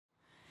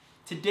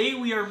Today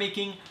we are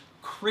making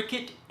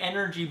cricket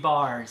energy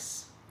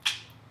bars.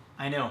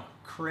 I know,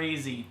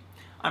 crazy.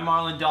 I'm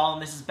Marlon Dahl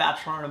and this is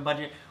Bachelor on a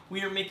Budget.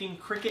 We are making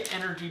cricket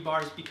energy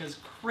bars because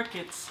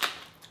crickets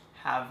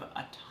have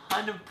a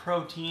ton of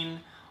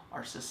protein,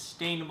 are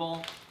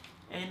sustainable,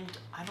 and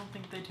I don't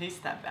think they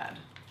taste that bad.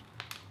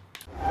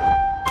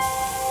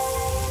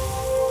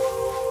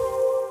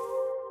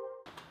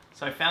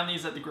 So I found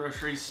these at the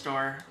grocery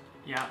store.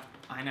 Yeah,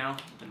 I know,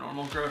 the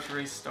normal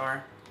grocery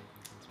store.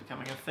 It's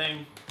becoming a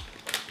thing.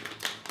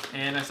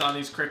 And I saw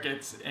these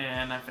crickets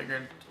and I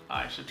figured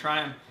I should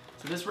try them.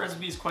 So this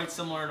recipe is quite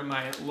similar to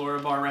my Laura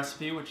bar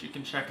recipe, which you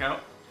can check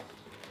out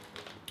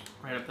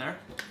right up there.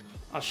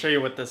 I'll show you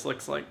what this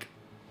looks like.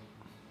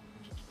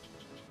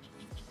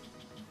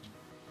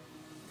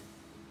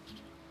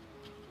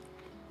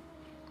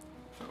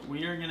 So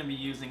we are gonna be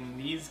using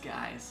these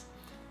guys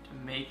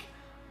to make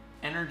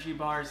energy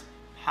bars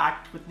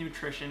packed with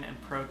nutrition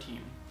and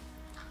protein.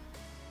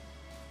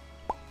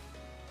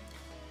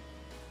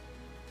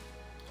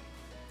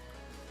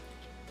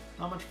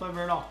 Not much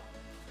flavor at all.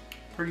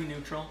 Pretty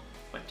neutral,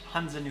 but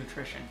tons of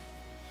nutrition.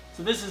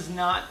 So this is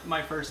not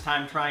my first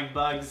time trying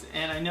bugs,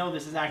 and I know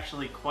this is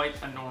actually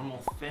quite a normal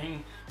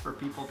thing for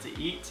people to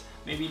eat.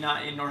 Maybe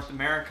not in North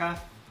America,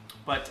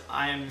 but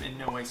I am in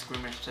no way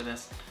squeamish to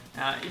this.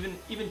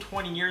 Even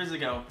 20 years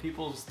ago,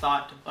 people's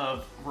thought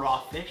of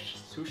raw fish,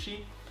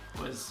 sushi,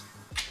 was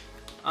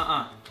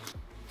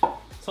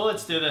So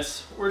let's do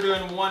this. We're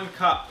doing 1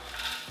 cup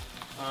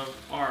of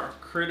our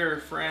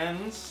critter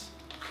friends.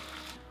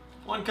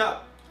 1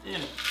 cup in.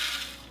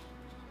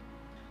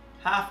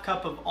 1/2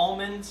 cup of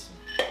almonds.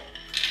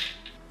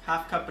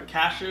 1/2 cup of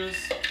cashews.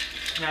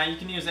 Now you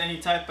can use any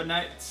type of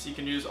nuts. You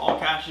can use all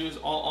cashews,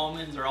 all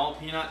almonds, or all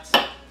peanuts.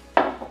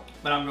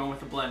 But I'm going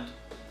with a blend.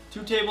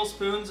 2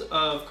 tablespoons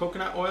of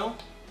coconut oil.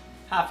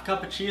 1/2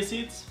 cup of chia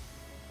seeds.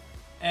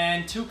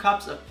 And 2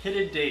 cups of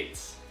pitted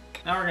dates.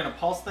 Now we're gonna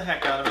pulse the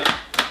heck out of it.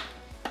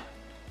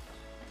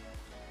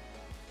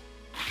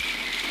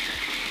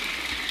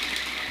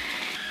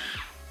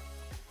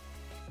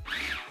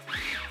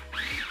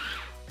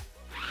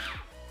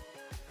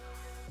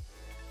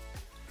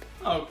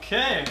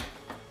 Okay,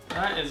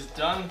 that is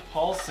done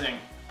pulsing.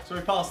 So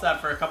we pulsed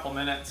that for a couple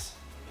minutes.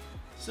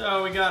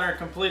 So we got our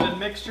completed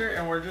mixture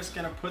and we're just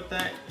gonna put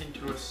that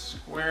into a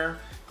square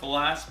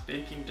glass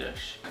baking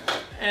dish.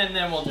 And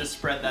then we'll just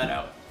spread that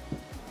out.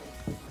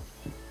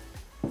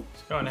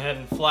 Just going ahead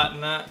and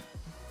flatten that.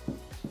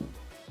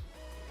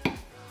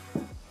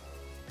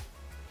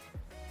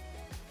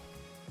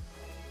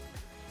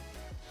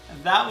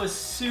 And that was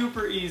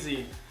super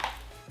easy.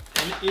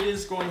 And it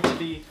is going to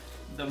be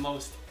the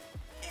most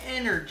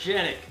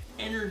energetic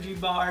energy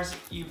bars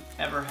you've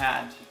ever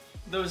had.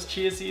 Those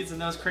chia seeds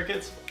and those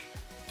crickets,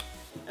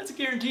 that's a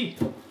guarantee.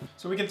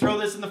 So we can throw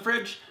this in the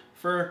fridge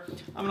for,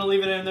 I'm gonna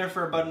leave it in there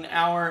for about an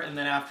hour, and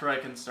then after I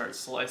can start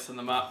slicing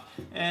them up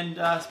and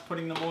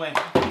putting them away.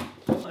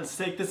 Let's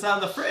take this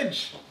out of the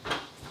fridge.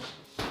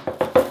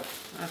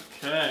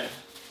 Okay.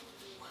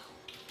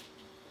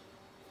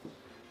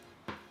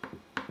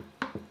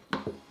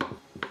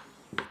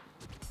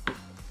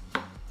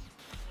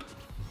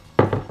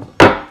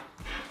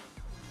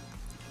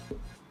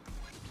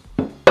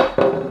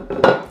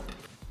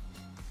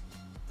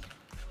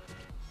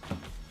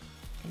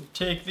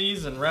 Take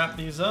these and wrap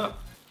these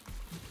up.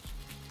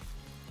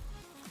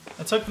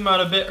 I took them out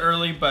a bit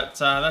early, but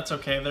that's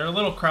okay. They're a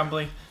little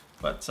crumbly,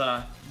 but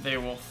they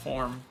will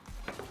form.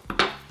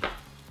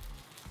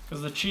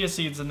 Because the chia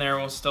seeds in there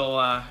will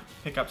still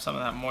pick up some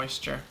of that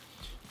moisture.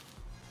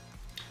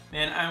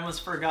 Man, I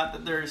almost forgot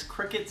that there's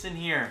crickets in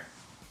here.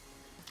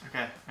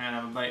 Okay, I'm gonna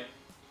have a bite.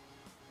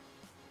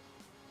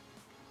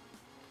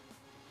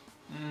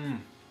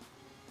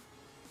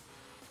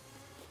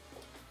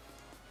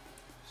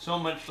 So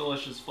much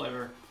delicious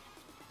flavor.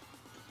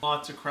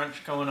 Lots of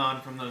crunch going on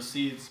from those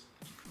seeds,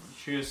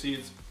 chia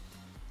seeds.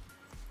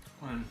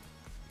 And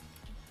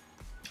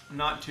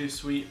not too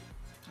sweet.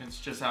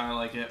 It's just how I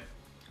like it.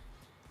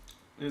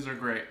 These are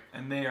great,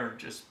 and they are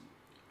just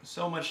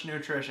so much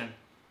nutrition.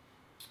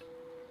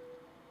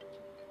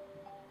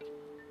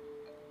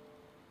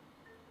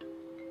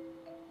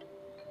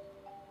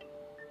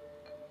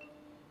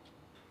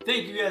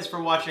 Thank you guys for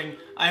watching.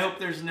 I hope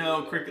there's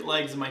no cricket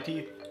legs in my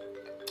teeth.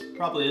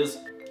 Probably is,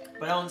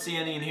 but I don't see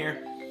any in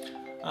here.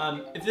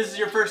 If this is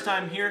your first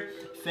time here,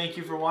 thank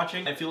you for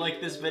watching. If you like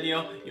this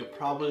video, you'll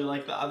probably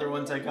like the other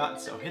ones I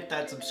got, so hit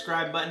that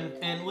subscribe button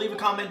and leave a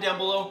comment down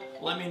below.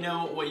 Let me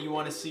know what you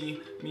want to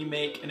see me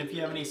make, and if you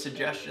have any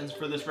suggestions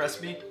for this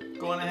recipe,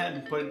 go on ahead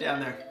and put it down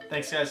there.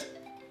 Thanks, guys.